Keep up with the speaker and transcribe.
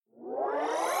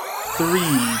Three,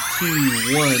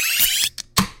 two, one.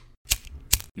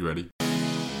 You ready?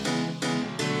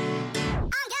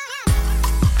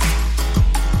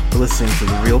 You're listening to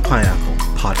the Real Pineapple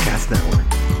Podcast Network.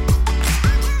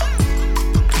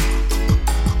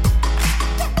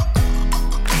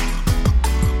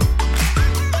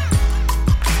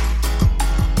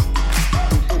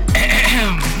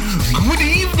 Good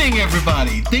evening,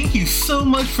 everybody. Thank you so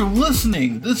much for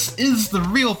listening. This is the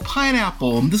Real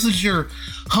Pineapple, and this is your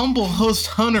humble host,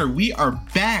 Hunter. We are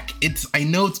back. I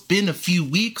know it's been a few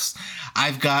weeks.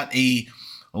 I've got a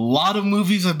lot of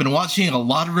movies I've been watching, a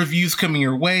lot of reviews coming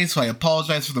your way, so I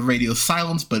apologize for the radio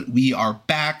silence, but we are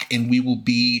back, and we will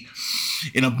be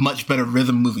in a much better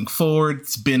rhythm moving forward.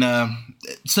 It's been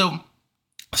some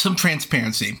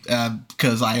transparency,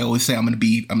 because I always say I'm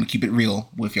gonna keep it real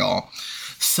with y'all.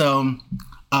 So,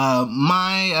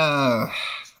 I'm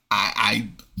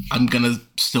gonna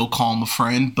still call him a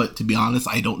friend, but to be honest,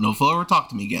 I don't know if he'll ever talk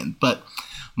to me again. But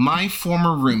my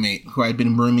former roommate, who I'd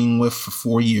been rooming with for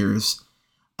 4 years,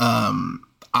 I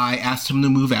asked him to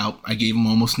move out. I gave him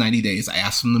almost 90 days. I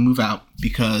asked him to move out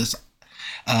because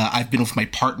I've been with my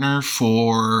partner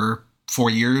for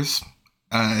 4 years,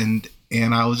 and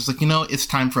I was just like, it's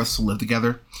time for us to live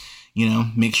together.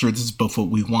 Make sure this is both what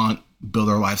we want, build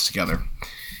our lives together.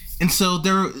 And so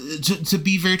to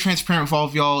be very transparent with all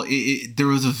of y'all, there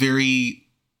was a very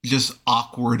just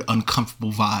awkward,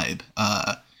 uncomfortable vibe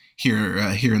here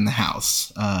in the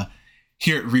house,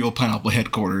 here at Real Pineapple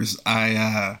headquarters.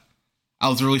 I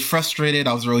was really frustrated.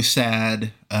 I was really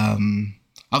sad. I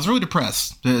was really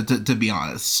depressed, to be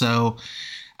honest. So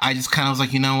I just kind of was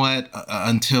like, you know what?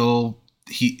 Until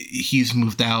he's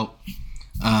moved out,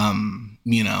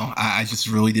 I just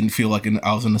really didn't feel like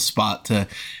I was in a spot to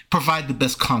provide the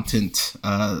best content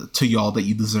to y'all that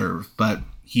you deserve. But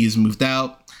he's moved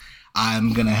out.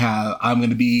 I'm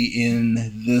gonna be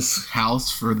in this house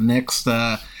for the next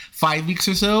 5 weeks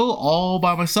or so, all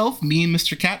by myself, me and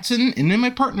Mr. Katzen, and then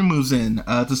my partner moves in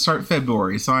to start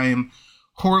February. So I am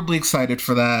horribly excited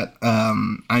for that.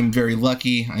 I'm very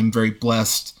lucky. I'm very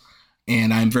blessed,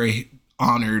 and I'm very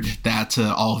honored that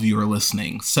all of you are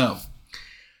listening. So,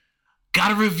 got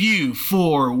a review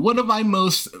for one of my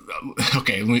most,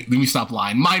 let me stop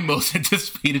lying, my most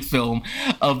anticipated film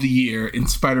of the year in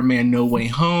Spider-Man No Way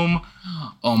Home.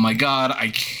 Oh my god, I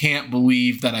can't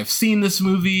believe that I've seen this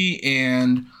movie.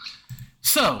 And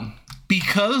so,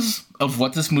 because of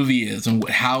what this movie is and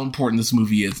how important this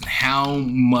movie is and how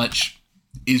much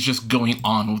is just going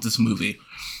on with this movie,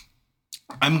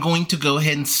 I'm going to go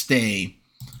ahead and stay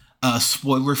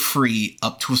spoiler free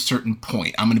up to a certain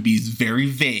point. I'm going to be very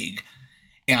vague,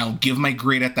 and I'll give my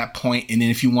grade at that point. And then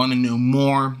if you want to know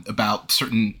more about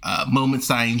certain moments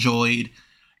that I enjoyed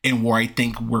and where I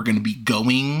think we're going to be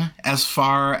going as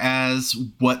far as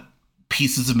what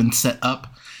pieces have been set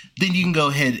up, then you can go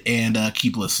ahead and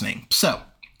keep listening. So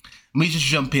let me just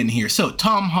jump in here. So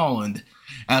Tom Holland,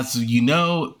 as you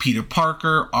know, Peter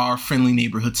Parker, our friendly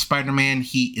neighborhood Spider-Man,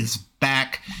 he is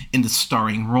back in the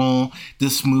starring role.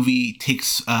 This movie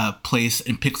takes place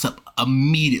and picks up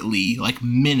immediately, like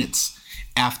minutes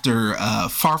after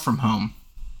Far From Home,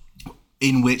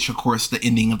 in which, of course, the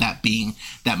ending of that being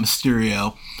that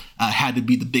Mysterio had to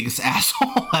be the biggest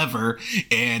asshole ever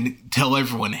and tell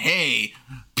everyone, hey,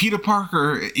 Peter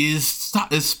Parker is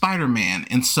Spider-Man.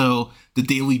 And so the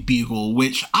Daily Bugle,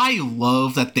 which I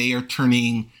love that they've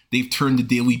turned the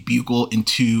Daily Bugle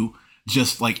into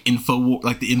just like the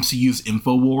MCU's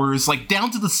InfoWars, like down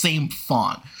to the same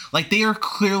font. Like they are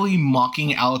clearly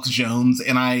mocking Alex Jones,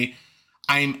 and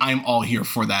I'm all here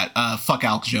for that. Fuck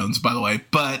Alex Jones, by the way,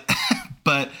 but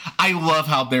I love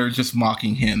how they're just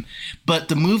mocking him. But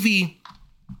the movie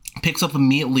picks up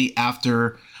immediately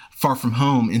after Far From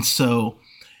Home, and so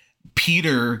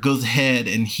Peter goes ahead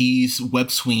and he's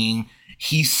web swinging.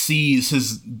 He sees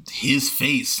his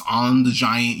face on the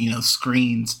giant,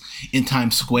 screens in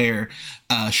Times Square,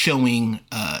 showing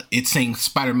it's saying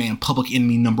Spider-Man Public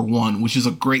Enemy #1, which is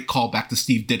a great callback to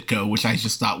Steve Ditko, which I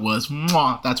just thought was,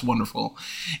 mwah, that's wonderful.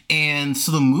 And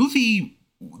so the movie,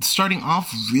 starting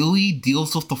off, really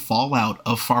deals with the fallout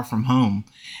of Far From Home.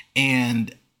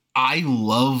 And I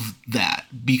love that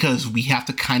because we have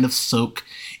to kind of soak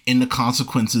in the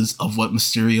consequences of what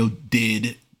Mysterio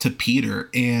did to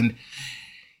Peter. And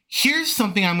here's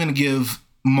something I'm going to give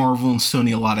Marvel and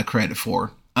Sony a lot of credit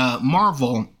for.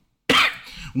 Marvel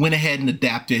went ahead and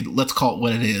adapted, let's call it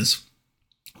what it is,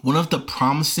 one of the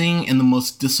promising and the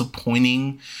most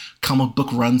disappointing comic book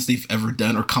runs they've ever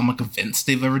done, or comic events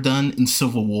they've ever done, in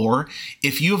Civil War.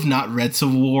 If you have not read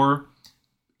Civil War,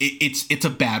 it's a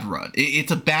bad run.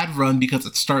 It's a bad run because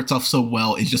it starts off so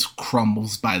well, it just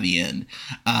crumbles by the end.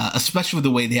 Especially with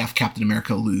the way they have Captain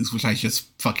America lose, which I just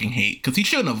fucking hate because he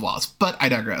shouldn't have lost. But I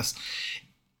digress.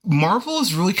 Marvel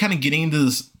is really kind of getting into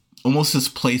this almost this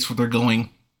place where they're going,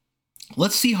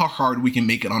 let's see how hard we can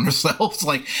make it on ourselves.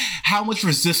 Like, how much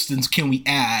resistance can we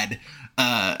add,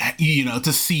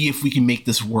 to see if we can make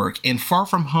this work? And Far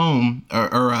From Home,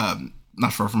 or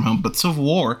not Far From Home, but Civil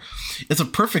War is a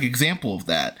perfect example of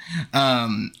that.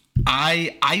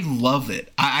 I love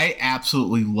it. I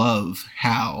absolutely love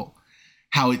how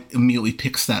it immediately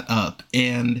picks that up.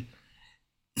 And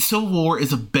Civil War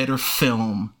is a better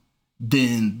film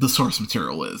than the source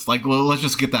material is. Like, well, let's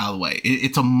just get that out of the way.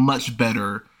 It's a much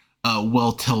better,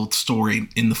 well-told story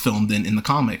in the film than in the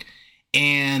comic.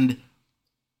 And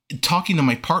talking to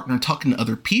my partner, talking to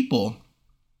other people,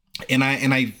 and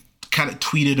I kind of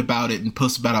tweeted about it and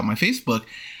posted about it on my Facebook,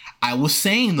 I was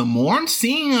saying the more I'm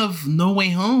seeing of No Way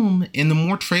Home and the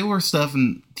more trailer stuff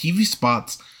and TV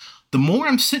spots, the more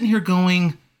I'm sitting here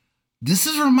going, this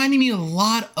is reminding me a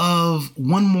lot of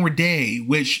One More Day,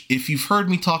 which, if you've heard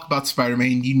me talk about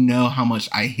Spider-Man, you know how much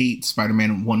I hate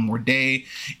Spider-Man One More Day.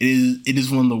 It is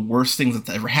one of the worst things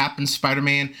that's ever happened to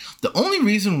Spider-Man. The only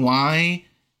reason why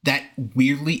that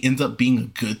weirdly ends up being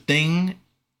a good thing,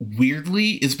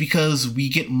 is because we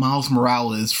get Miles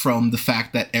Morales from the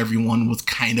fact that everyone was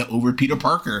kind of over Peter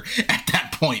Parker at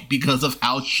that point because of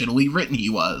how shittily written he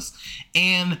was.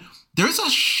 And there's a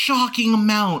shocking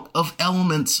amount of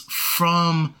elements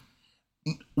from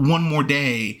One More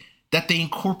Day that they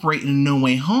incorporate in No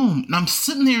Way Home. And I'm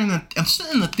sitting there I'm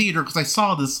sitting in the theater because I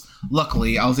saw this.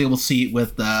 Luckily, I was able to see it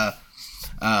with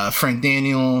friend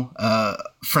Daniel,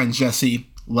 friend Jesse.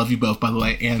 Love you both, by the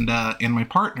way, and my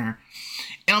partner.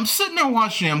 And I'm sitting there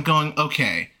watching it. I'm going,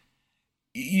 okay,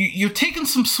 you're taking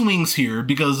some swings here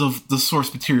because of the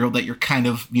source material that you're kind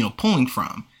of pulling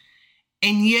from,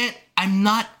 and yet I'm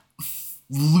not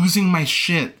losing my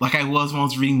shit like I was when I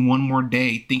was reading One More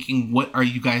Day, thinking, what are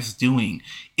you guys doing?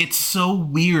 It's so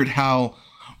weird how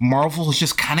Marvel has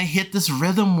just kind of hit this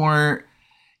rhythm where,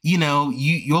 you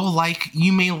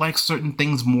may like certain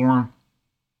things more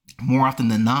often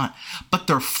than not, but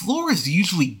their floor is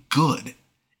usually good.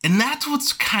 And that's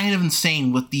what's kind of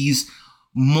insane with these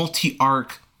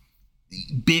multi-arc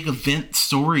big event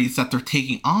stories that they're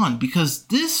taking on, because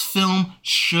this film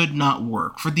should not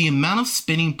work. For the amount of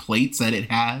spinning plates that it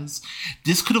has,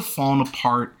 this could have fallen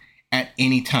apart at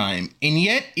any time. And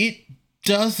yet it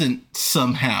doesn't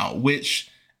somehow,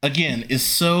 which again is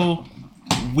so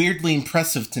weirdly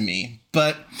impressive to me.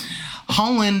 But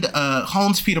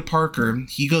Holland's Peter Parker,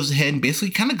 he goes ahead and basically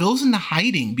kind of goes into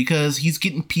hiding because he's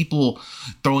getting people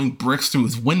throwing bricks through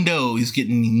his window. He's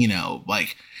getting,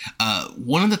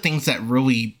 one of the things that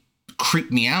really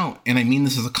creeped me out, and I mean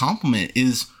this as a compliment,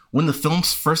 is when the film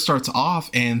first starts off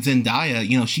and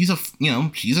Zendaya,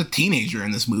 she's a teenager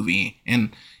in this movie,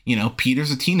 and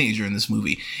Peter's a teenager in this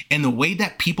movie, and the way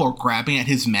that people are grabbing at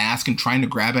his mask and trying to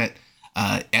grab at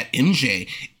MJ,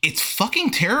 it's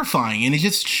fucking terrifying, and it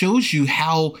just shows you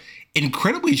how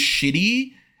incredibly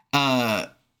shitty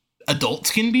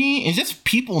adults can be, and just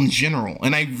people in general.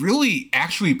 And I really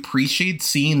actually appreciate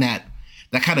seeing that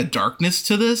kind of darkness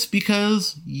to this,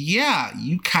 because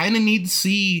you kind of need to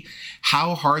see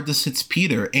how hard this hits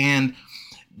Peter. And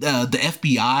the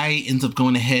FBI ends up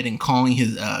going ahead and calling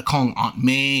Aunt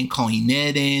May and calling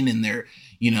Ned in, and they're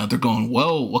going,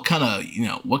 whoa, what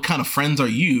kind of friends are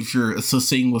you if you're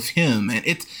associating with him? And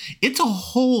it's a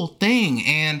whole thing.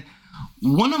 And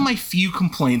one of my few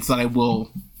complaints that I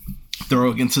will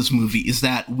throw against this movie is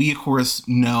that we, of course,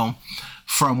 know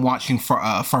from watching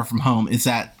Far From Home is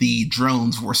that the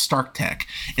drones were Stark tech.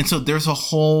 And so there's a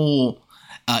whole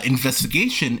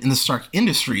investigation in the Stark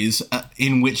Industries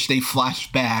in which they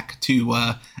flash back to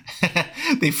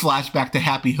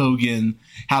Happy Hogan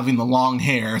having the long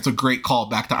hair. It's a great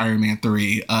callback to Iron Man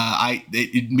 3.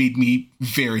 It made me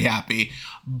very happy.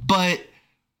 But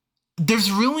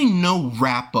there's really no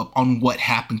wrap up on what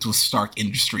happened with Stark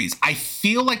Industries. I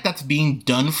feel like that's being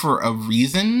done for a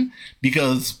reason,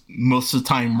 because most of the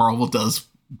time Marvel does,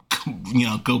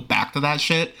 go back to that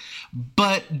shit.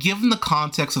 But given the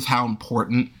context of how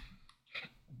important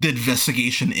the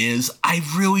investigation is, I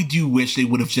really do wish they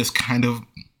would have just kind of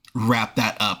wrapped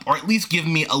that up, or at least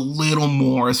given me a little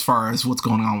more as far as what's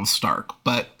going on with Stark.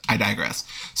 But I digress.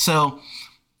 So,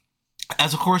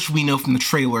 as of course we know from the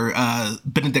trailer,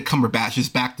 Benedict Cumberbatch is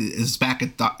back,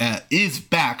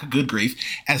 good grief,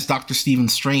 as Dr. Stephen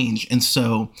Strange. And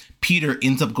so Peter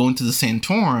ends up going to the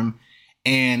Santorum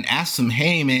and asks him,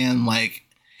 hey man, like,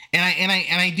 and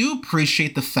I do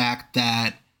appreciate the fact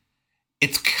that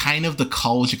it's kind of the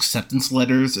college acceptance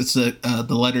letters. It's the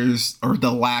letters, or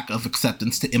the lack of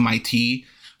acceptance to MIT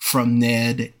from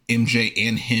Ned, MJ,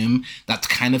 and him. That's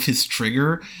kind of his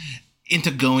trigger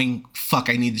into going, fuck,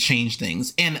 I need to change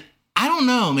things. And I don't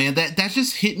know, man, that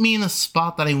just hit me in a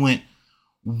spot that I went,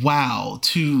 wow,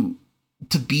 to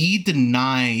be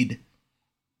denied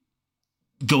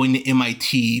going to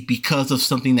MIT because of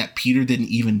something that Peter didn't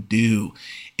even do,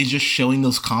 and just showing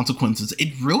those consequences.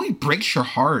 It really breaks your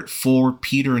heart for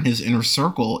Peter and his inner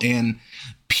circle. And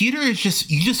Peter is just,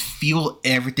 you just feel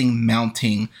everything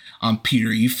mounting on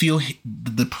Peter. You feel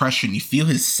the depression, you feel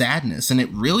his sadness, and it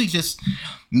really just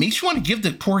makes you want to give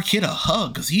the poor kid a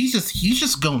hug, because he's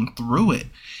just going through it.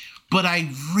 But I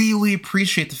really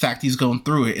appreciate the fact he's going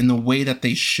through it in the way that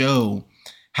they show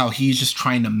how he's just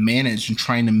trying to manage and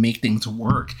trying to make things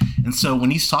work. And so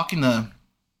when he's talking to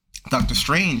Doctor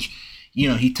Strange, you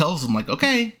know, he tells him, like,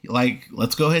 okay, like,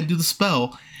 let's go ahead and do the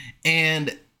spell.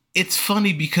 And it's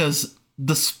funny because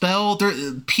the spell,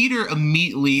 Peter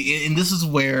immediately, and this is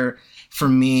where, for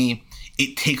me,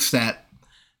 it takes that,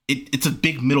 it's a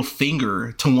big middle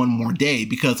finger to One More Day,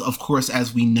 because, of course,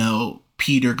 as we know,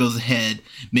 Peter goes ahead,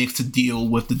 makes a deal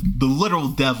with the literal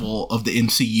devil of the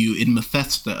MCU in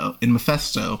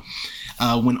Mephisto,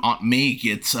 when Aunt May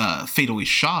gets fatally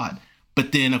shot.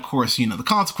 But then, of course, you know, the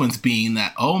consequence being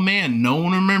that, oh man, no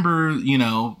one remembers, you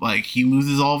know, like, he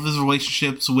loses all of his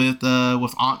relationships with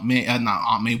Aunt May, not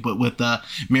Aunt May, but with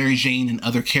Mary Jane and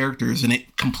other characters, and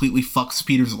it completely fucks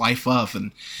Peter's life up,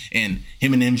 and him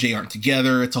and MJ aren't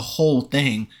together. It's a whole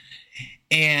thing.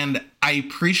 And I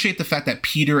appreciate the fact that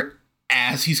Peter,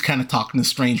 as he's kind of talking to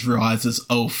Strange, realizes,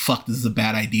 oh, fuck, this is a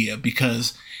bad idea,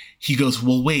 because he goes,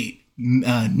 well, wait,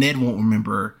 Ned won't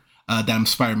remember that I'm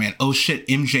Spider-Man. Oh, shit,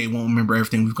 MJ won't remember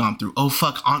everything we've gone through. Oh,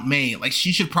 fuck, Aunt May, like,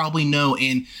 she should probably know.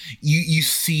 And you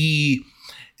see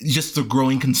just the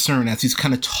growing concern as he's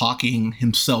kind of talking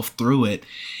himself through it.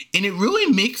 And it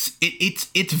really makes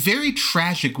it's very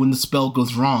tragic when the spell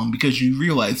goes wrong, because you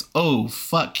realize, oh,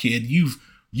 fuck, kid, you've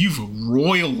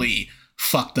royally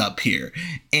fucked up here.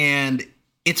 And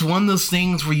it's one of those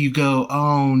things where you go,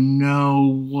 oh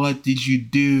no, what did you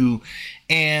do?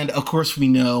 And of course we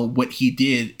know what he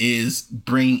did is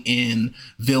bring in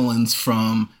villains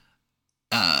from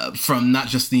not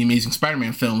just the Amazing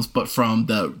Spider-Man films, but from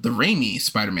the Raimi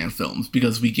Spider-Man films,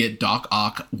 because we get Doc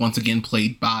Ock once again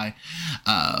played by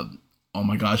oh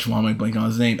my gosh, why am I blanking on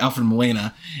his name? Alfred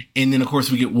Molina. And then of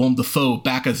course we get Willem Dafoe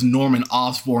back as Norman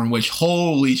Osborn, which,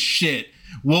 holy shit,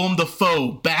 Willem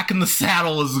Dafoe back in the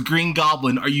saddle as the Green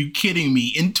Goblin. Are you kidding me?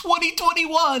 In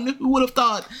 2021, who would have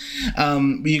thought?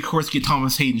 We of course get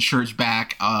Thomas Hayden Church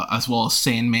back, as well as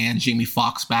Sandman. Jamie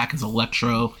Foxx back as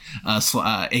Electro,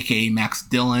 aka Max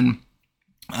Dillon.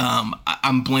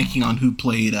 I'm blanking on who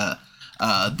played the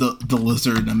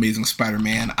Lizard in Amazing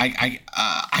Spider-Man.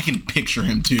 I can picture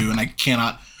him too, and I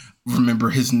cannot remember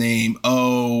his name.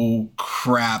 Oh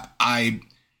crap!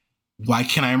 Why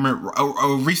can't I remember?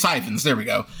 Rhys Ifans, there we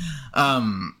go.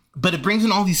 But it brings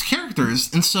in all these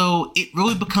characters, and so it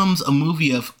really becomes a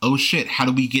movie of, oh shit, how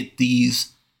do we get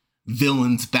these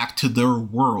villains back to their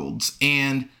worlds?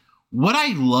 And what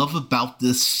I love about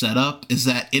this setup is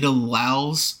that it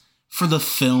allows for the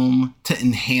film to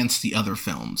enhance the other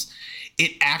films.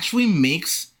 It actually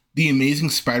makes the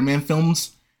Amazing Spider-Man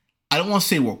films, I don't want to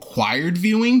say required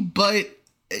viewing, but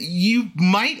you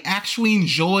might actually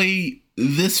enjoy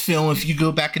this film if you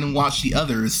go back and watch the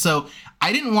others. So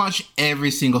I didn't watch every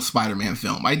single Spider-Man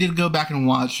film. I did go back and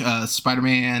watch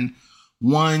Spider-Man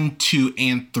 1, 2,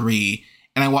 and 3,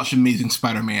 and I watched Amazing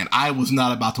Spider-Man. I was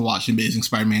not about to watch Amazing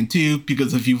Spider-Man 2,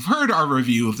 because if you've heard our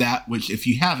review of that, which if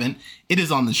you haven't, it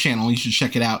is on the channel, you should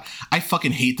check it out. I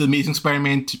fucking hate the Amazing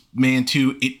Spider-Man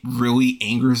 2. It really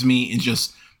angers me and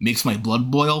just makes my blood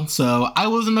boil, so I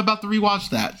wasn't about to rewatch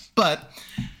that. But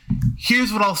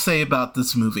here's what I'll say about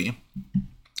this movie.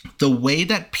 The way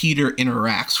that Peter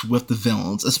interacts with the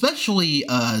villains, especially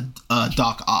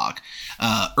Doc Ock,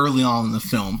 early on in the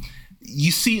film,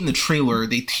 you see in the trailer,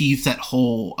 they tease that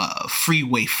whole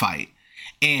freeway fight.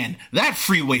 And that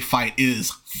freeway fight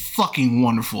is fucking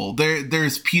wonderful.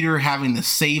 There's Peter having to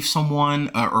save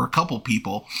someone, or a couple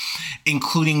people,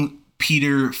 including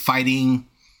Peter fighting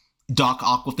Doc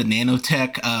Ock with the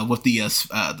nanotech, with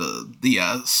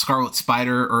the Scarlet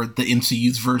Spider, or the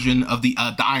MCU's version of the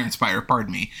Iron Spider.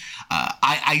 Pardon me.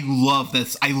 I love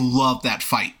this. I love that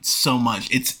fight so much.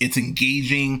 It's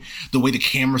engaging. The way the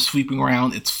camera's sweeping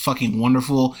around, it's fucking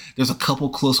wonderful. There's a couple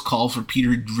close calls where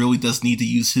Peter really does need to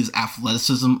use his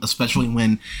athleticism, especially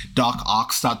when Doc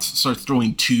Ock starts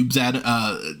throwing tubes at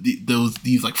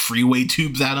these like freeway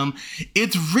tubes at him.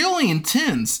 It's really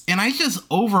intense, and I just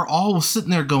overall was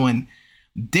sitting there going,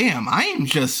 damn, I am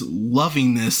just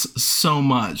loving this so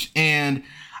much. And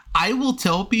I will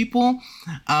tell people,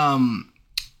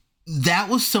 that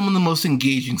was some of the most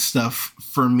engaging stuff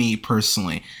for me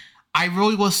personally. I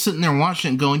really was sitting there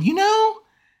watching it going,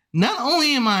 not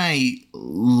only am I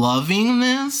loving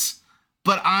this,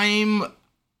 but I'm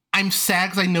sad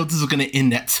because I know this is going to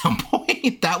end at some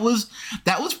point. That was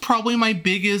probably my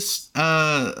biggest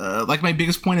my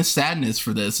biggest point of sadness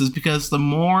for this, is because the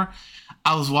more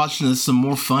I was watching this, the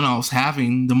more fun I was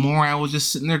having, the more I was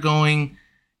just sitting there going,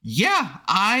 yeah,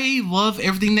 I love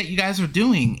everything that you guys are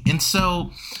doing. And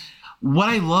so what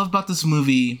I love about this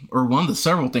movie, or one of the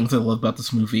several things I love about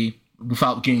this movie,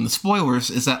 without getting the spoilers,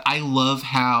 is that I love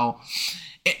how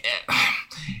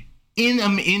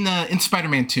in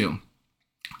Spider-Man 2,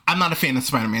 I'm not a fan of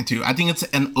Spider-Man 2. I think it's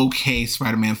an okay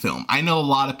Spider-Man film. I know a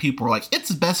lot of people are like, it's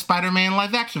the best Spider-Man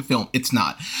live action film. It's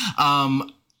not.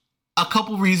 A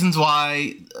couple reasons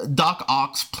why. Doc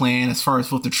Ock's plan as far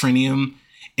as with the Trinium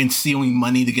and stealing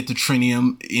money to get the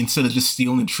Trinium instead of just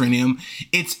stealing the Trinium,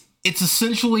 it's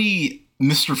essentially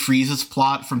Mr. Freeze's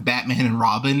plot from Batman and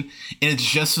Robin, and it's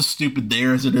just as stupid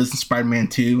there as it is in Spider-Man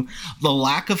 2. The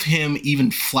lack of him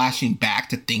even flashing back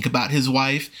to think about his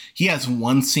wife. He has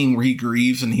one scene where he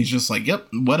grieves and he's just like, yep,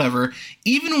 whatever.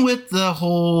 Even with the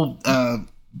whole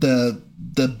the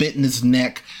bit in his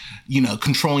neck,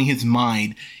 controlling his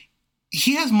mind,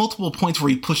 he has multiple points where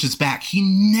he pushes back. He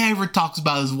never talks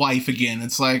about his wife again.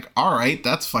 It's like, all right,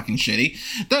 that's fucking shitty.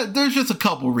 There's just a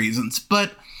couple reasons,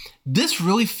 but this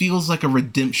really feels like a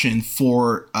redemption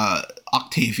for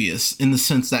Octavius, in the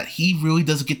sense that he really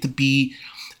does get to be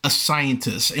a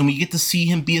scientist, and we get to see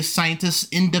him be a scientist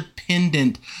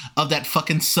independent of that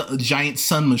giant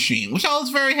sun machine, which I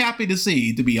was very happy to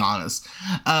see, to be honest.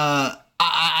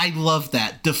 I love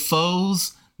that.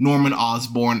 Dafoe's Norman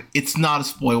Osborn, it's not a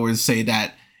spoiler to say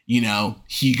that,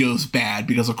 he goes bad,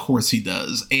 because of course he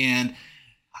does. And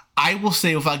I will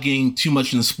say, without getting too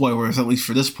much into spoilers, at least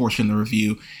for this portion of the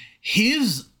review,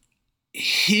 his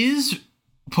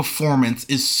performance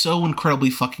is so incredibly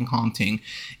fucking haunting.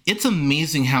 It's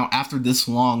amazing how after this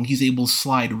long, he's able to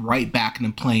slide right back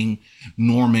into playing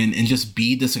Norman and just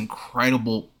be this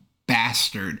incredible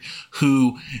bastard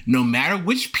who, no matter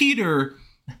which Peter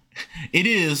it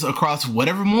is across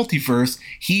whatever multiverse,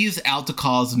 he's out to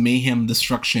cause mayhem,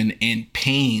 destruction, and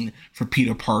pain for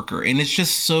Peter Parker. And it's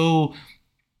just so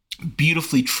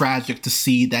beautifully tragic to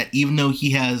see that even though he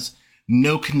has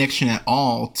no connection at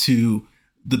all to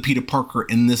the Peter Parker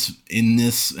in this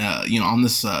on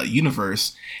this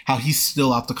universe, how he's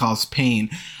still out to cause pain.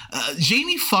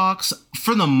 Jamie Foxx,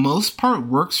 for the most part,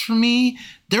 works for me.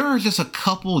 There are just a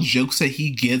couple jokes that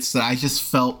he gets that I just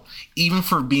felt, even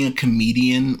for being a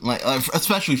comedian,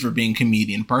 especially for being a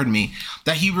comedian,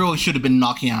 that he really should have been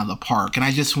knocking out of the park. And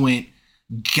I just went,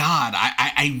 God,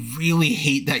 I really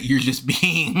hate that you're just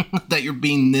being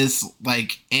being this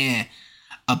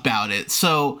about it.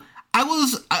 So I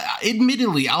was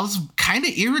admittedly kind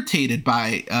of irritated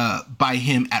by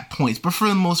him at points, but for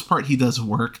the most part he does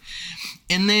work.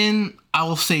 And then I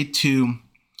will say too,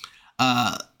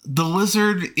 the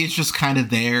Lizard is just kind of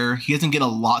there. He doesn't get a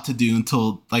lot to do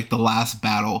until the last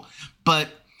battle, but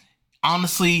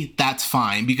honestly that's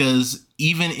fine, because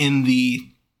even in the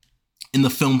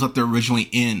films that they're originally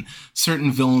in,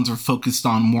 certain villains are focused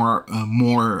on more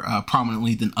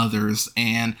prominently than others,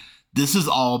 and this is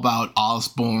all about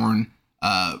Osborn,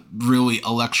 really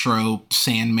Electro,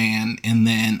 Sandman, and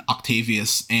then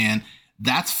Octavius, and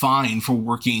that's fine for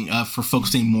working for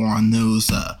focusing more on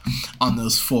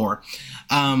those four.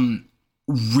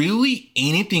 Really,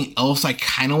 anything else I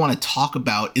kind of want to talk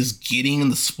about is getting in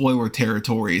the spoiler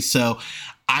territory. So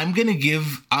I'm gonna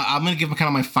give kind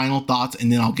of my final thoughts,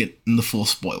 and then I'll get in the full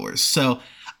spoilers. So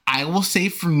I will say,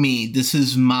 for me, this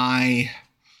is my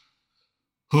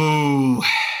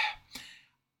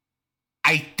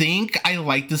I think I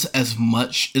like this as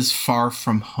much as Far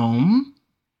From Home,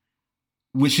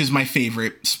 which is my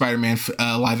favorite Spider-Man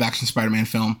live action Spider-Man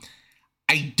film.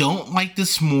 I don't like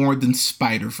this more than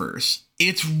Spider-Verse.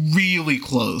 It's really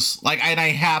close. And I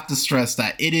have to stress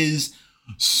that it is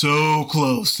so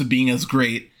close to being as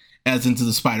great as Into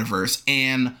the Spider-Verse.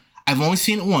 And I've only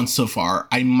seen it once so far.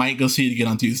 I might go see it again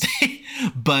on Tuesday,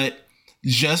 but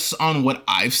just on what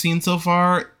I've seen so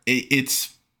far, it's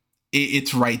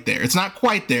right there. It's not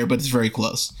quite there, but it's very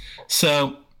close.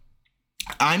 So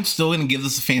I'm still going to give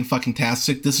this a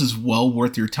fan-fucking-tastic. This is well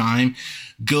worth your time.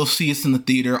 Go see us in the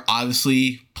theater.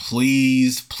 Obviously,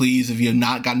 please, if you have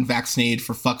not gotten vaccinated,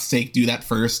 for fuck's sake, do that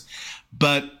first.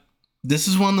 But this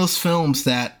is one of those films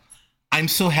that I'm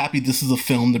so happy this is a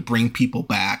film to bring people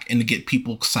back and to get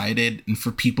people excited and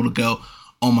for people to go,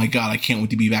 oh my God, I can't wait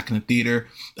to be back in the theater.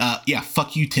 Yeah,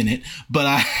 fuck you, Tenet.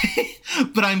 But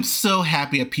but I'm so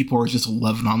happy that people are just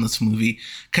loving on this movie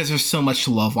because there's so much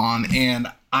to love on.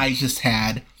 And I just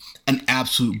had an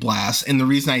absolute blast. And the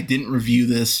reason I didn't review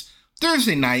this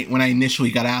Thursday night when I initially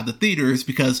got out of the theater is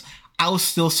because I was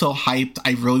still so hyped.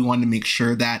 I really wanted to make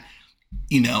sure that,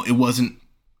 it wasn't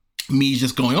me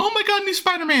just going, oh my God, new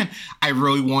Spider-Man. I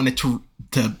really wanted to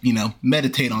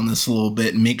meditate on this a little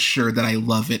bit and make sure that I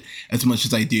love it as much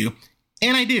as I do.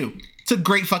 And I do. It's a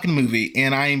great fucking movie.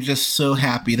 And I am just so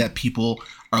happy that people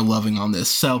are loving on this.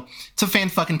 So it's a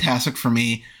fan-fucking-tastic for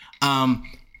me.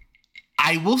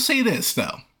 I will say this,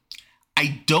 though.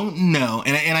 I don't know,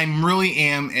 and I really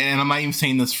am, and I'm not even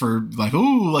saying this for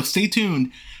stay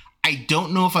tuned. I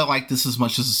don't know if I like this as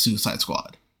much as the Suicide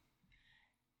Squad.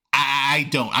 I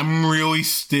don't. I'm really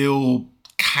still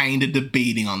kind of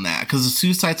debating on that because the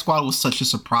Suicide Squad was such a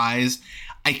surprise.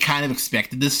 I kind of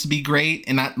expected this to be great,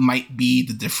 and that might be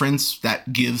the difference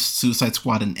that gives Suicide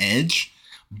Squad an edge.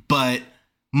 But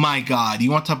my God,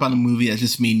 you want to talk about a movie that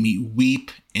just made me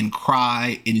weep and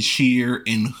cry and cheer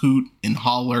and hoot and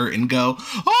holler and go,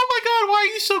 oh my God, why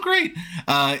are you so great?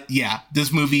 Yeah,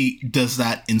 this movie does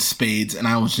that in spades, and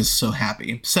I was just so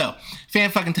happy. So,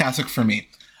 fan-fucking-tastic for me.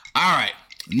 All right,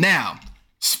 now,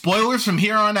 spoilers from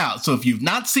here on out. So if you've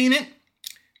not seen it,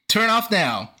 turn off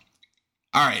now.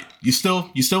 All right, you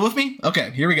still with me?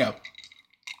 Okay, here we go.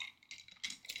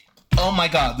 Oh my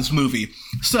God, this movie.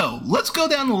 So let's go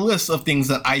down the list of things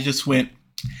that I just went,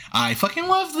 I fucking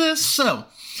love this. So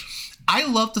I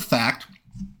love the fact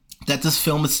that this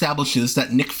film establishes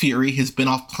that Nick Fury has been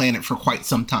off planet for quite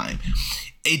some time.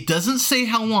 It doesn't say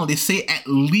how long. They say at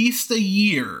least a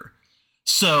year.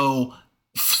 So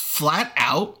flat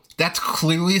out, that's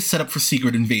clearly a setup for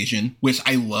Secret Invasion, which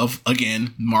I love.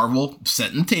 Again, Marvel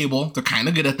setting the table. They're kind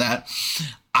of good at that.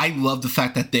 I love the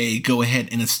fact that they go ahead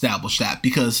and establish that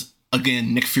because,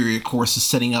 again, Nick Fury, of course, is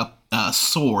setting up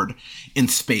Sword in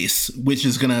space, which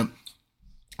is going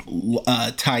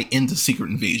to tie into Secret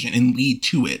Invasion and lead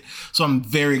to it. So I'm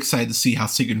very excited to see how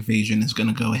Secret Invasion is going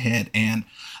to go ahead and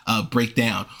break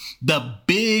down. The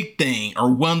big thing,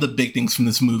 or one of the big things from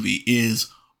this movie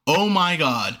is, oh my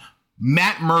God,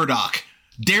 Matt Murdock,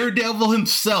 Daredevil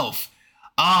himself,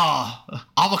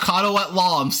 avocado at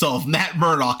law himself, Matt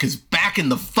Murdock is back in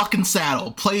the fucking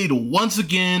saddle, played once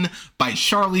again by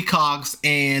Charlie Cox,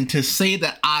 and to say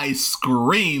that I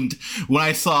screamed when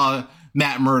I saw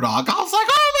Matt Murdock, I was like,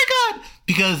 oh my God,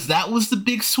 because that was the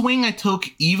big swing I took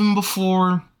even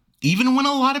when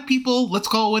a lot of people, let's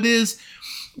call it what it is,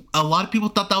 a lot of people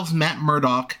thought that was Matt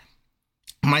Murdock,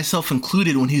 myself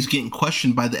included, when he was getting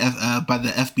questioned by the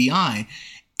FBI,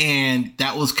 and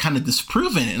that was kind of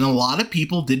disproven, and a lot of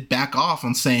people did back off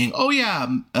on saying, oh yeah,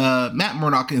 Matt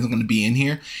Murdock isn't going to be in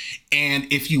here.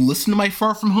 And if you listen to my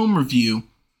Far From Home review,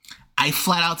 I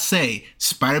flat out say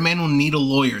Spider-Man will need a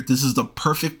lawyer. This is the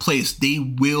perfect place. They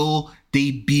will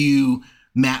debut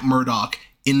Matt Murdock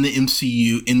in the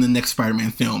MCU in the next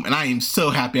Spider-Man film, and I am so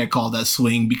happy I called that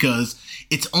swing because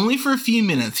it's only for a few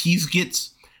minutes. He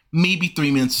gets maybe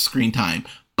 3 minutes of screen time,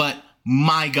 but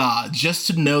my God, just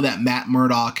to know that Matt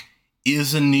Murdock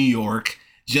is in New York,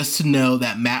 just to know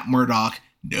that Matt Murdock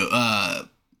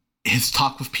has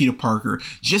talked with Peter Parker,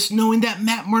 just knowing that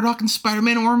Matt Murdock and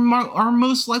Spider-Man are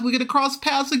most likely going to cross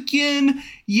paths again.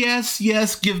 Yes,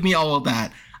 give me all of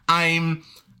that. I'm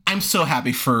so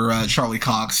happy for Charlie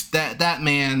Cox. That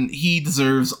man, he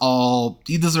deserves all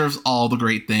the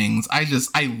great things.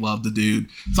 I love the dude.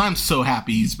 So I'm so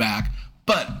happy he's back.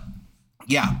 But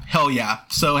yeah, hell yeah,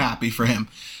 so happy for him.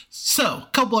 So, a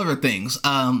couple other things.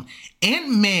 Aunt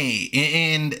May,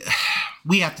 and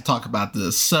we have to talk about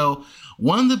this. So,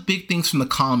 one of the big things from the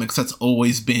comics that's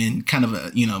always been kind of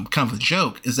a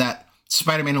joke is that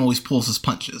Spider-Man always pulls his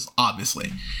punches,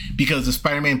 obviously. Because if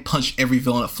Spider-Man punched every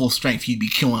villain at full strength, he'd be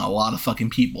killing a lot of fucking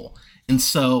people. And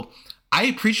so, I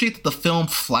appreciate that the film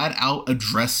flat out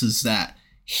addresses that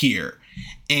here.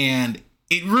 And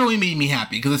it really made me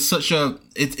happy because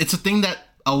it's a thing that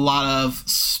a lot of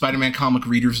Spider-Man comic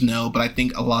readers know, but I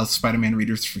think a lot of Spider-Man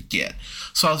readers forget.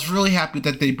 So I was really happy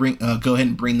that they go ahead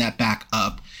and bring that back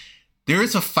up. There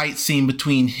is a fight scene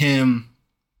between him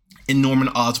and Norman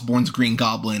Osborn's Green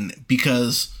Goblin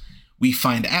because we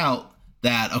find out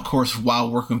that, of course,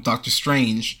 while working with Doctor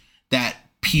Strange, that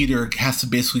Peter has to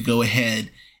basically go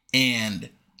ahead and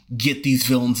get these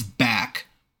villains back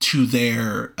to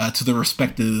their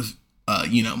respective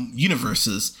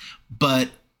universes, but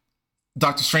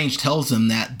Doctor Strange tells them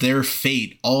that their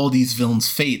fate, all these villains'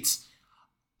 fates,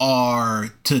 are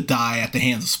to die at the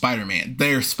hands of Spider-Man.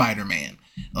 They're Spider-Man.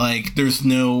 Like, there's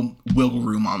no wiggle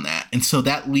room on that. And so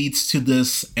that leads to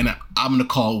this, and I'm going to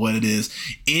call it what it is.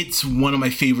 It's one of my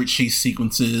favorite chase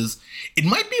sequences. It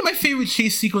might be my favorite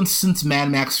chase sequence since Mad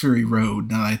Max Fury Road,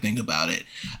 now that I think about it.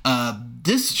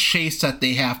 This chase that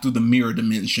they have through the mirror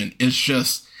dimension is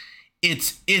just,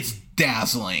 it's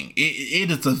dazzling. It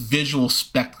is a visual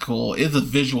spectacle. It's a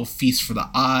visual feast for the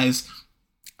eyes.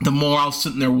 The more I was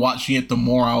sitting there watching it, the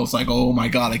more I was like, oh my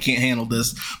God, I can't handle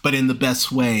this, but in the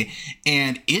best way.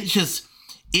 And it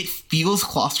feels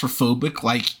claustrophobic,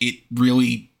 like it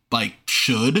really like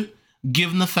should,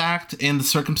 given the fact and the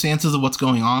circumstances of what's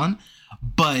going on.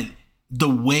 But the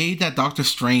way that Doctor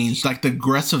Strange, like the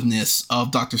aggressiveness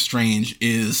of Doctor Strange,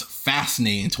 is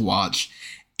fascinating to watch.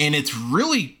 And it's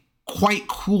really quite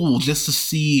cool just to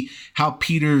see how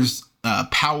Peter's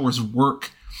powers work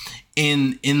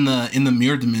in the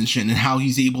mirror dimension, and how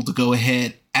he's able to go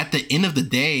ahead at the end of the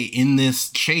day in this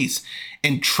chase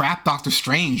and trap Doctor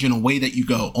Strange in a way that you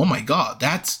go, oh my God,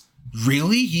 that's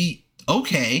really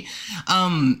okay.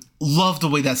 Love the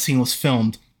way that scene was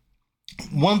filmed.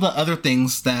 One of the other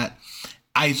things that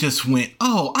I just went,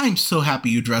 oh, I'm so happy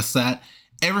you addressed that.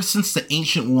 Ever since the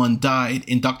Ancient One died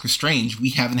in Doctor Strange, we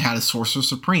haven't had a Sorcerer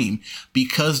Supreme,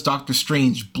 because Doctor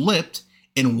Strange blipped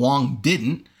and Wong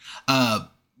didn't.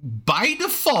 By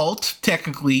default,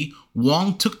 technically,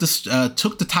 Wong took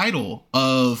the title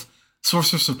of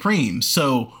Sorcerer Supreme.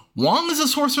 So Wong is a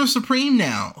Sorcerer Supreme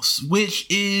now, which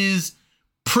is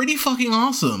pretty fucking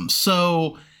awesome.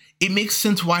 So it makes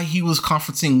sense why he was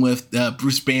conferencing with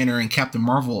Bruce Banner and Captain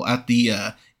Marvel at the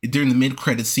during the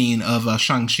mid-credit scene of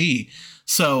Shang-Chi.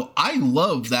 So I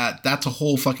love that. That's a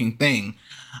whole fucking thing.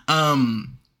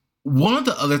 One of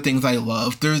the other things I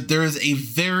love, there's a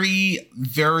very,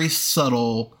 very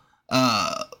subtle,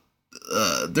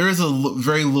 there is a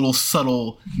very little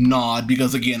subtle nod,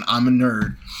 because again, I'm a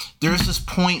nerd. There's this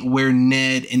point where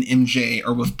Ned and MJ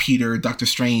are with Peter, Doctor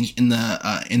Strange, in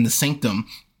the Sanctum.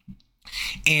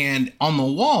 And on the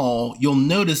wall, you'll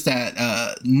notice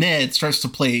that Ned starts to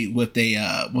play with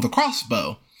a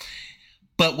crossbow.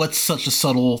 But what's such a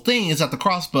subtle thing is that the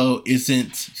crossbow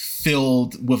isn't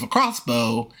filled with a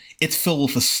crossbow, it's filled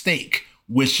with a stake,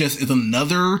 which just is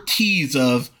another tease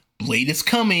of Blade is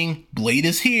coming, Blade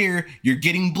is here, you're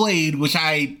getting Blade, which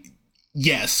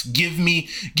yes, give me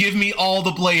all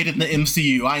the Blade in the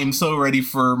MCU. I am so ready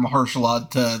for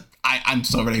Mahershala I'm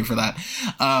so ready for that.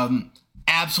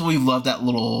 Absolutely love that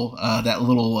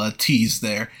little tease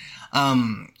there.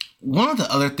 One of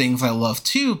the other things I love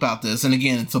too about this, and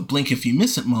again, it's a blink if you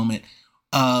miss it moment.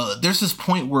 There's this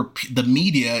point where the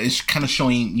media is kind of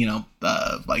showing,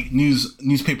 like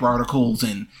newspaper articles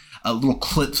and little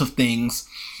clips of things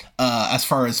as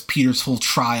far as Peter's whole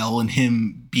trial and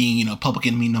him being, public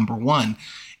enemy number one.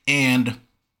 And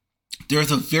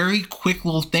there's a very quick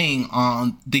little thing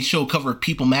they show a cover of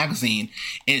People magazine.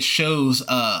 And it shows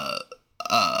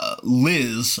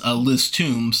Liz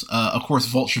Toombs, of course,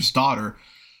 Vulture's daughter.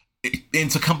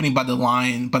 It's accompanied by the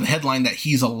headline that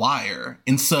he's a liar.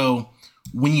 And so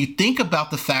when you think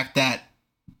about the fact that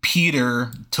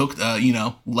Peter took,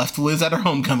 left Liz at her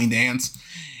homecoming dance,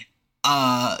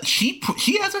 she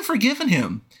hasn't forgiven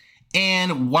him.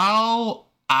 And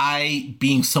while I,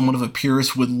 being somewhat of a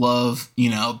purist, would love,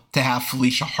 to have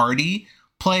Felicia Hardy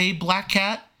play Black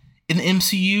Cat in the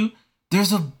MCU, there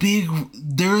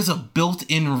is a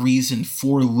built-in reason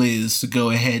for Liz to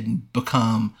go ahead and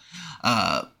become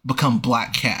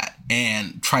Black Cat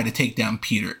and try to take down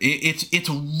Peter. It's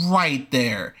right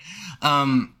there.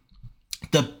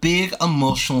 The big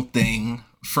emotional thing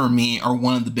for me, or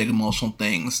one of the big emotional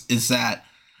things, is that,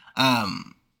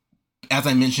 as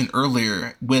I mentioned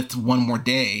earlier, with One More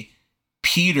Day,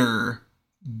 Peter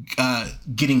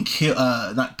getting killed,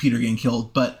 not Peter getting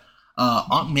killed, but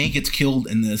Aunt May gets killed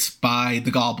in this by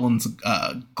the Goblin's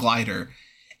glider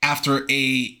after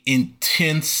a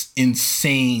intense,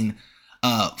 insane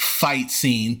fight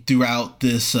scene throughout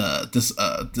this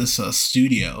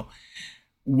studio,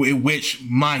 which,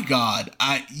 my God,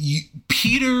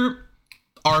 Peter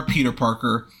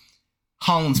Parker,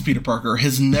 Holland's Peter Parker,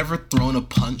 has never thrown a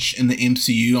punch in the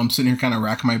MCU. I'm sitting here kind of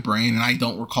racking my brain, and I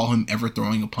don't recall him ever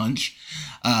throwing a punch.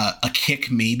 A kick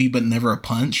maybe, but never a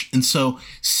punch. And so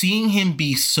seeing him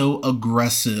be so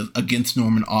aggressive against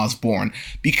Norman Osborn,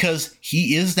 because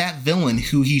he is that villain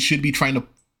who he should be trying to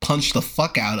punch the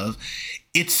fuck out of,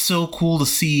 it's so cool to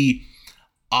see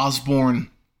Osborn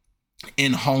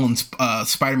and Holland's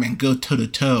Spider-Man go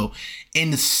toe-to-toe,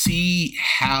 and to see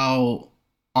how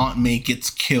Aunt May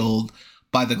gets killed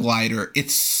by the glider.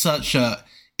 It's such a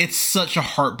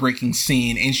heartbreaking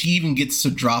scene, and she even gets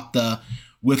to drop the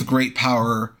 "with great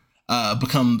power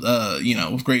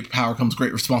with great power comes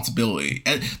great responsibility.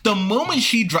 And the moment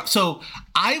she dropped, so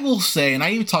I will say, and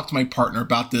I even talked to my partner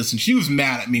about this, and she was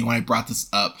mad at me when I brought this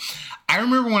up. I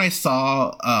remember when I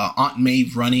saw Aunt May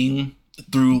running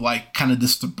through like kind of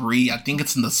this debris. I think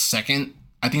it's in the second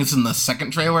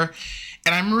trailer.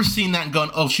 And I remember seeing that and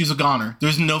going, oh, she's a goner.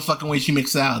 There's no fucking way she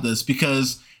makes it out of this,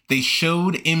 because they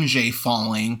showed MJ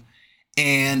falling.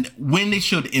 And when they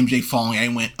showed MJ falling, I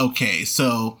went, okay,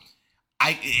 so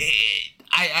I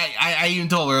even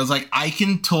told her, I was like, I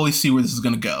can totally see where this is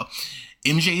going to go.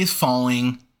 MJ is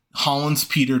falling. Holland's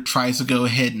Peter tries to go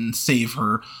ahead and save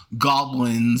her.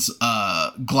 Goblin's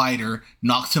glider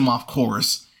knocks him off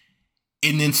course.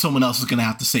 And then someone else is going to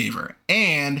have to save her.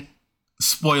 And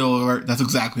spoiler alert, that's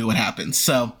exactly what happens.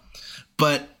 So,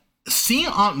 but seeing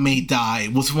Aunt May die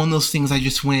was one of those things I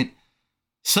just went,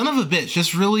 son of a bitch,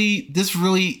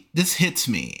 this hits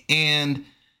me. And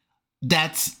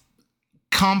that's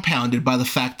compounded by the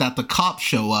fact that the cops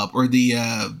show up, or the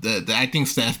I think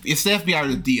it's the FBI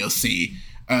or the DOC.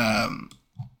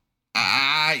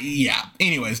 Yeah.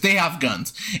 Anyways, they have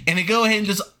guns, and they go ahead and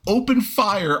just open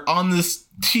fire on this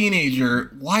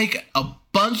teenager like a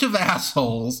bunch of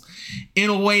assholes in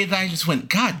a way that I just went,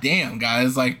 God damn,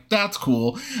 guys, like, that's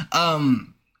cool.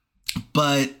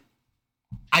 But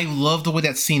I love the way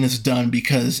that scene is done,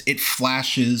 because it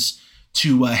flashes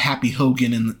to Happy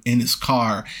Hogan in his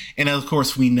car. And of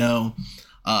course, we know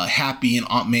Happy and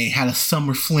Aunt May had a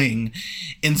summer fling.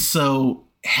 And so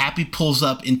Happy pulls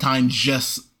up in time,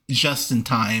 just in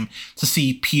time to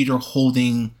see Peter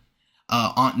holding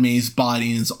Aunt May's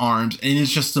body in his arms. And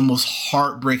it's just the most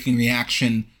heartbreaking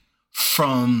reaction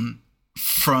from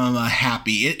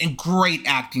Happy. And great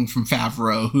acting from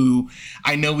Favreau, who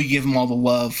I know we give him all the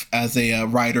love as a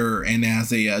writer and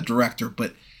as a director,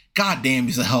 but goddamn,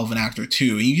 he's a hell of an actor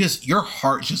too. And your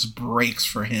heart just breaks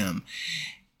for him.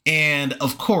 And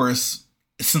of course,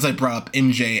 since I brought up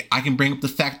MJ, I can bring up the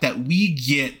fact that we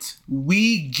get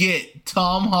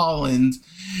Tom Holland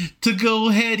to go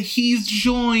ahead. He's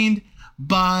joined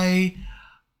by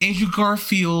Andrew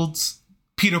Garfield's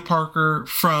Peter Parker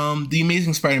from the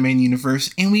Amazing Spider-Man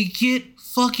universe, and we get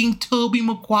fucking Tobey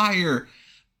Maguire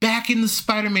back in the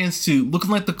Spider-Man suit,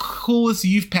 looking like the coolest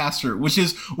youth pastor, which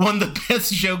is one of the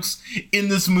best jokes in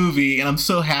this movie, and I'm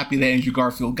so happy that Andrew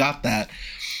Garfield got that.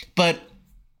 But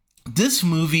this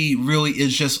movie really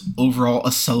is just overall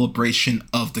a celebration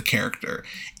of the character,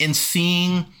 and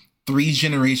seeing 3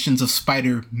 generations of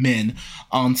Spider-Men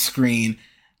on screen.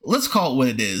 Let's call it what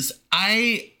it is.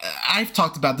 I've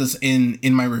talked about this in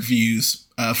my reviews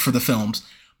for the films.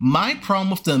 My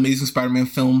problem with the Amazing Spider-Man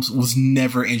films was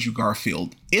never Andrew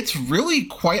Garfield. It's really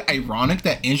quite ironic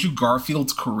that Andrew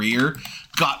Garfield's career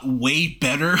got way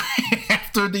better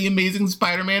after the Amazing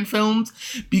Spider-Man films,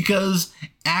 because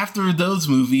after those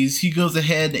movies, he goes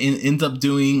ahead and ends up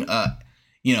doing,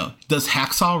 does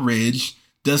Hacksaw Ridge,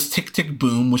 does Tick Tick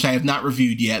Boom, which I have not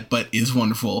reviewed yet, but is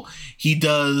wonderful. He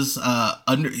does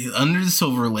Under the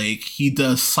Silver Lake. He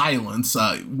does Silence.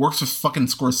 Works with fucking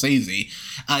Scorsese.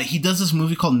 He does this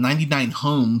movie called 99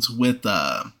 Homes with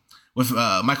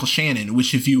Michael Shannon,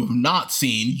 which if you have not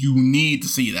seen, you need to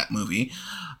see that movie.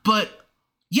 But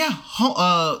yeah,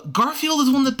 Garfield is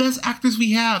one of the best actors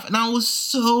we have, and I was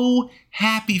so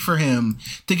happy for him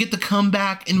to get to come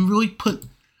back and really put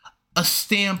a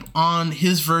stamp on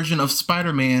his version of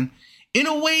Spider-Man in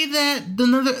a way that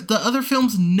the other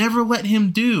films never let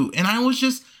him do. And I was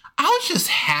just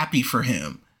happy for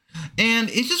him. And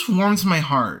it just warms my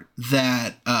heart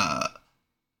that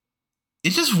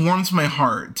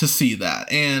to see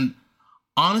that. And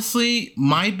honestly,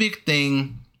 my big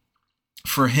thing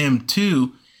for him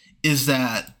too is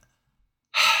that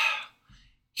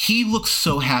he looks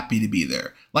so happy to be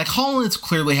there. Like, Holland's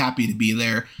clearly happy to be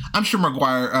there. I'm sure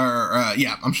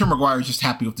Maguire is just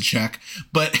happy with the check.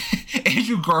 But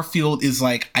Andrew Garfield is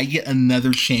like, I get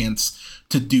another chance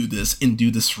to do this and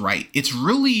do this right. It's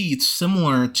really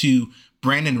similar to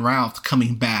Brandon Routh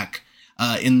coming back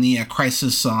in the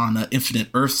Crisis on Infinite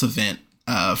Earths event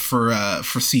for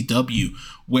CW,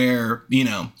 where,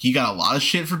 he got a lot of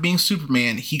shit for being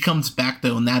Superman. He comes back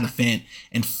though in that event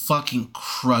and fucking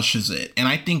crushes it. And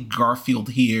I think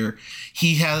Garfield here,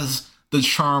 he has the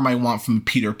charm I want from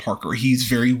Peter Parker. He's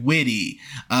very witty.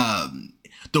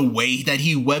 The way that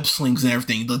he web slings and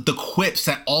everything, the quips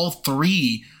that all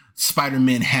 3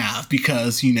 Spider-Men have,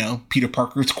 because, Peter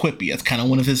Parker is quippy. That's kind of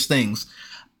one of his things.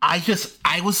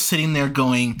 I was sitting there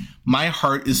going, my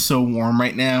heart is so warm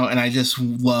right now, and I just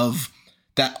love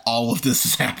that all of this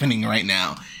is happening right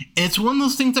now. It's one of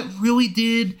those things that really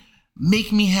did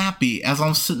make me happy as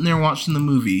I'm sitting there watching the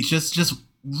movie. Just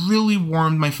really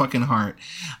warmed my fucking heart.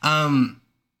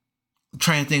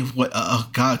 trying to think of what, oh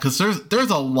God, because there's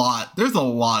a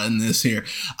lot in this here.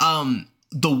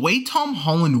 The way Tom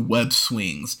Holland web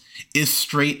swings is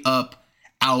straight up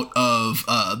out of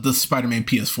the Spider-Man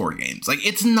PS4 games. Like,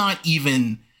 it's not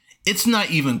even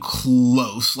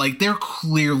close. Like, they're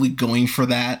clearly going for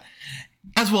that,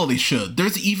 as well they should.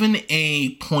 There's even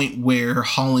a point where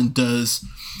Holland does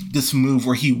this move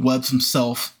where he webs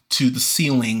himself to the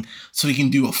ceiling so he can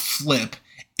do a flip,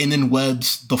 and then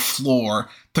webs the floor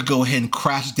to go ahead and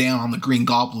crash down on the Green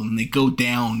Goblin. And they go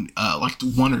down like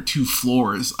 1 or 2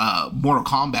 floors, Mortal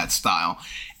Kombat style.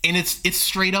 And it's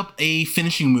straight up a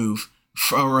finishing move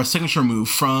or a signature move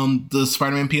from the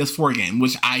Spider-Man PS4 game,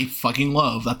 which I fucking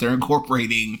love that they're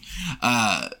incorporating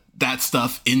that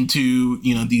stuff into,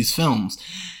 you know, these films.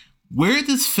 Where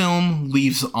this film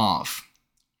leaves off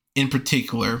in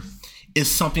particular is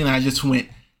something that I just went,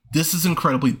 this is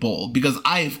incredibly bold, because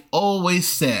I've always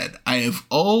said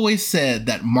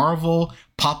that Marvel,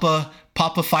 Papa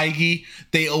Feige,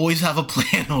 they always have a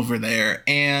plan over there.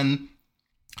 And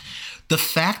the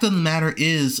fact of the matter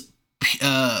is,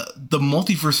 the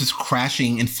multiverse is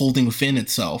crashing and folding within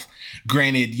itself.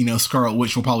 Granted, you know, Scarlet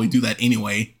Witch will probably do that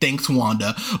anyway. Thanks,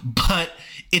 Wanda. But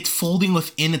it's folding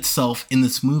within itself in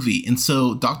this movie. And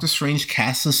so Doctor Strange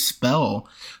casts a spell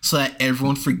so that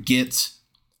everyone forgets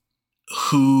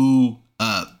who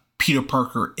Peter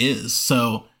Parker is.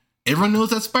 So everyone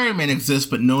knows that Spider-Man exists,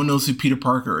 but no one knows who Peter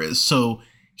Parker is. So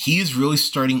he is really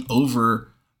starting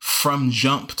over from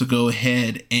jump to go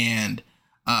ahead and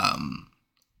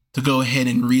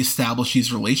reestablish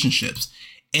these relationships.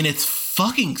 And it's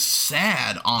fucking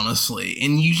sad, honestly.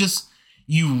 And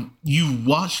you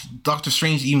watch Doctor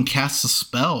Strange even cast a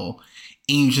spell,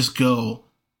 and you just go,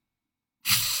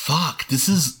 fuck, this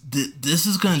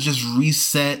is gonna just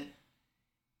reset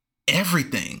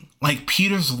everything. Like,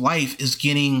 Peter's life is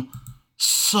getting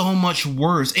so much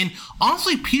worse. And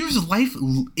honestly, Peter's life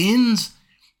ends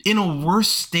in a worse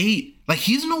state. Like,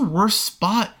 he's in a worse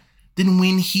spot than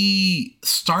when he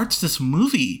starts this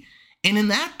movie. And in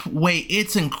that way,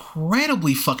 it's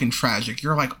incredibly fucking tragic.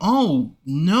 You're like, oh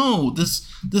no, this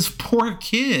poor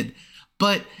kid.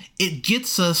 But it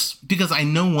gets us, because I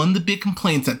know one of the big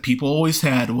complaints that people always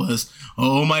had was,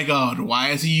 oh my God, why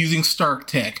is he using Stark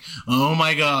tech? Oh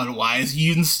my God, why is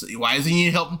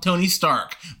he helping Tony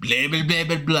Stark? Blah, blah, blah,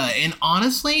 blah, blah. And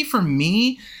honestly, for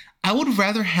me, I would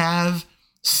rather have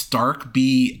Stark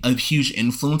be a huge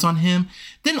influence on him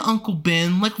than Uncle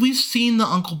Ben. Like, we've seen the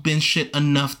Uncle Ben shit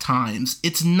enough times.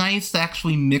 It's nice to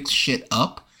actually mix shit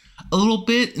up a little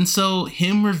bit. And so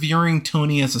him revering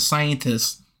Tony as a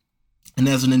scientist and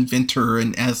as an inventor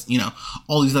and as, you know,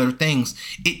 all these other things,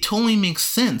 it totally makes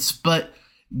sense. But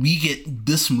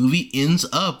this movie ends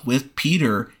up with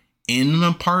Peter in an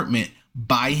apartment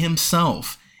by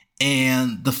himself.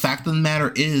 And the fact of the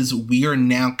matter is, we are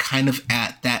now kind of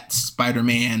at that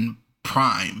Spider-Man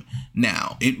prime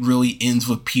now. It really ends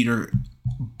with Peter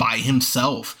by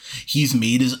himself. He's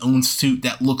made his own suit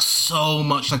that looks so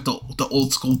much like the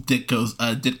old school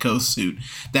Ditko suit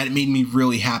that it made me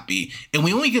really happy. And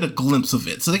we only get a glimpse of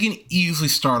it, so they can easily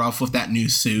start off with that new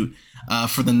suit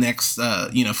for the next,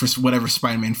 for whatever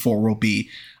Spider-Man 4 will be.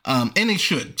 And they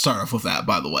should start off with that,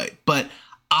 by the way. But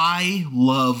I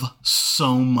love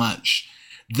so much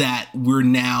that we're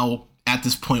now at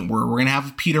this point where we're going to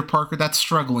have a Peter Parker that's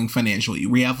struggling financially.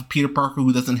 We have a Peter Parker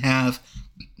who doesn't have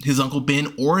his Uncle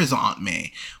Ben or his Aunt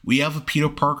May. We have a Peter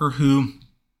Parker who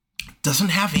doesn't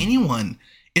have anyone.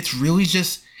 It's really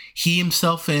just he,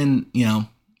 himself, and, you know,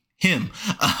 him.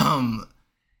 And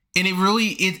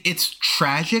it's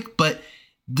tragic, but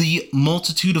the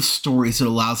multitude of stories it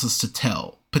allows us to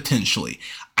tell, potentially.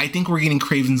 I think we're getting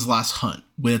Kraven's Last Hunt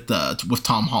with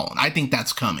Tom Holland. I think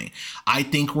that's coming. I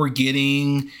think we're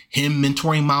getting him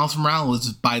mentoring Miles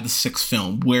Morales by the 6th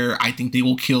film, where I think they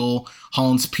will kill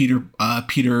Holland's Peter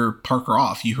Parker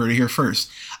off. You heard it here first.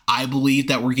 I believe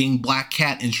that we're getting Black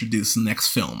Cat introduced in the next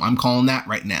film. I'm calling that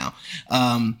right now.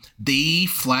 They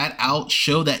flat out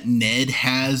show that Ned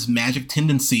has magic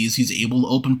tendencies. He's able to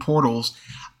open portals.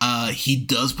 He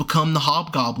does become the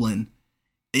Hobgoblin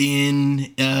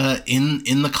in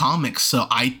the comics. So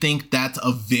I think that's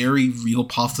a very real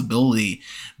possibility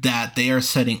that they are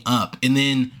setting up. And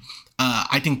then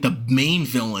I think the main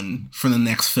villain for the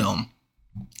next film,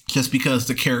 just because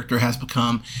the character has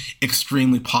become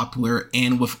extremely popular,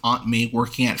 and with Aunt May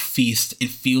working at Feast, it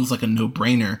feels like a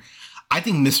no-brainer. I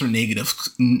think Mr.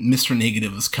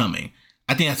 Negative is coming.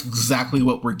 I think that's exactly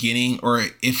what we're getting. Or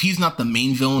if he's not the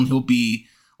main villain, he'll be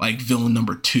like villain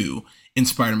number 2 in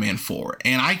Spider-Man 4.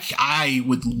 And I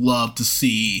would love to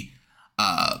see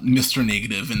Mr.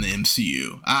 Negative in the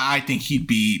MCU. I think he'd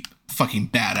be fucking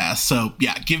badass. So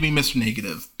yeah, give me Mr.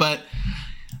 Negative. But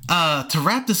to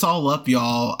wrap this all up,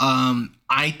 y'all,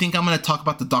 I think I'm going to talk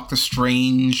about the Doctor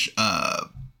Strange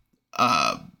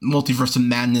Multiverse of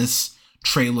Madness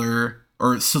trailer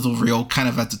or sizzle reel kind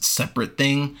of as a separate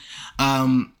thing.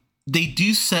 They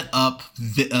do set up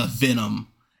Venom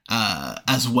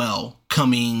as well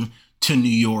coming to New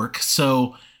York.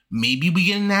 So maybe we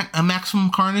get a Maximum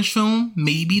Carnage film.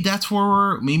 Maybe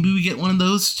maybe we get one of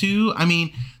those too. I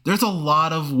mean, there's a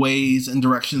lot of ways and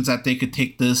directions that they could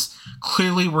take this.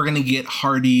 Clearly, we're going to get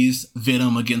Hardy's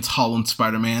Venom against Holland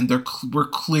Spider-Man. We're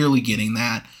clearly getting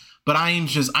that. But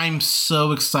I'm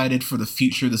so excited for the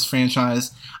future of this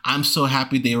franchise. I'm so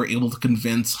happy they were able to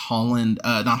convince Garfield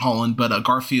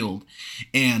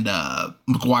and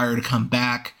Maguire to come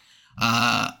back.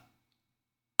 I'm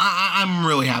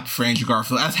really happy for Andrew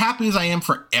Garfield. As happy as I am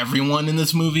for everyone in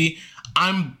this movie,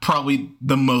 I'm probably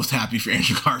the most happy for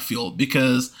Andrew Garfield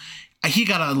because he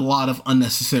got a lot of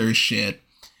unnecessary shit.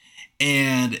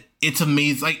 And it's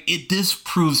amazing. Like, it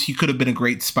disproves he could have been a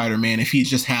great Spider-Man if he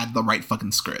just had the right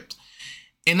fucking script.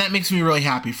 And that makes me really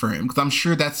happy for him because I'm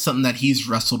sure that's something that he's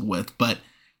wrestled with. But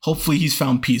hopefully he's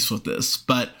found peace with this.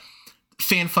 But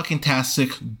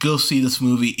fan-fucking-tastic. Go see this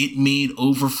movie. It made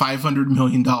over $500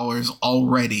 million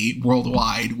already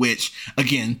worldwide, which,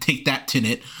 again, take that,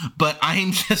 Tenet. But I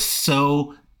am just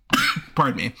so...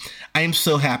 pardon me. I am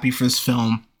so happy for this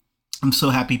film. I'm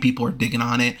so happy people are digging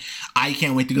on it. I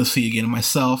can't wait to go see it again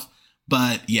myself.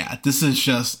 But yeah, this is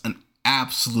just an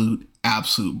absolute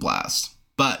blast.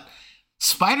 But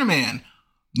Spider-Man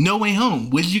No Way Home,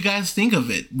 what did you guys think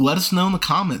of it? Let us know in the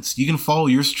comments. You can follow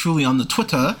yours truly on the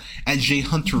Twitter at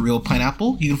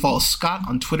JHunterRealPineapple. You can follow Scott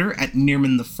on Twitter at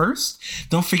Nearman1.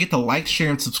 Don't forget to like, share,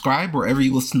 and subscribe wherever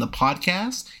you listen to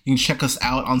podcasts. You can check us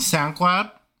out on SoundCloud.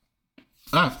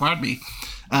 Pardon me.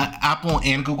 Apple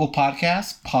and Google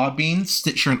Podcasts, Podbean,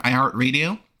 Stitcher, and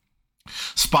iHeartRadio,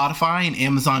 Spotify, and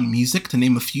Amazon Music, to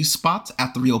name a few spots,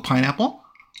 at The Real Pineapple.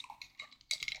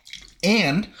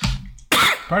 And,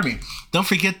 pardon me, don't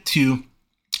forget to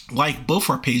like both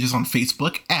our pages on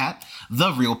Facebook at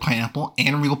The Real Pineapple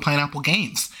and Real Pineapple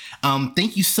Games.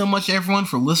 Thank you so much, everyone,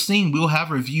 for listening. We'll have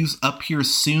reviews up here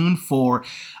soon for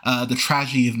The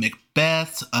Tragedy of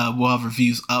Macbeth. We'll have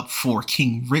reviews up for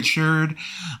King Richard,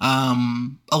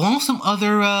 along with some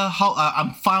other.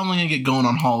 I'm finally gonna get going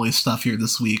on holiday stuff here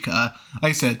this week. Like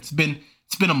I said, it's been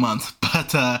a month,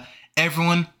 but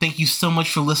everyone, thank you so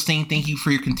much for listening. Thank you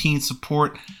for your continued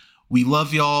support. We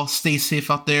love y'all. Stay safe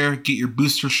out there. Get your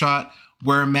booster shot.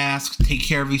 Wear a mask. Take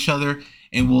care of each other,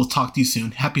 and we'll talk to you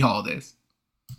soon. Happy holidays.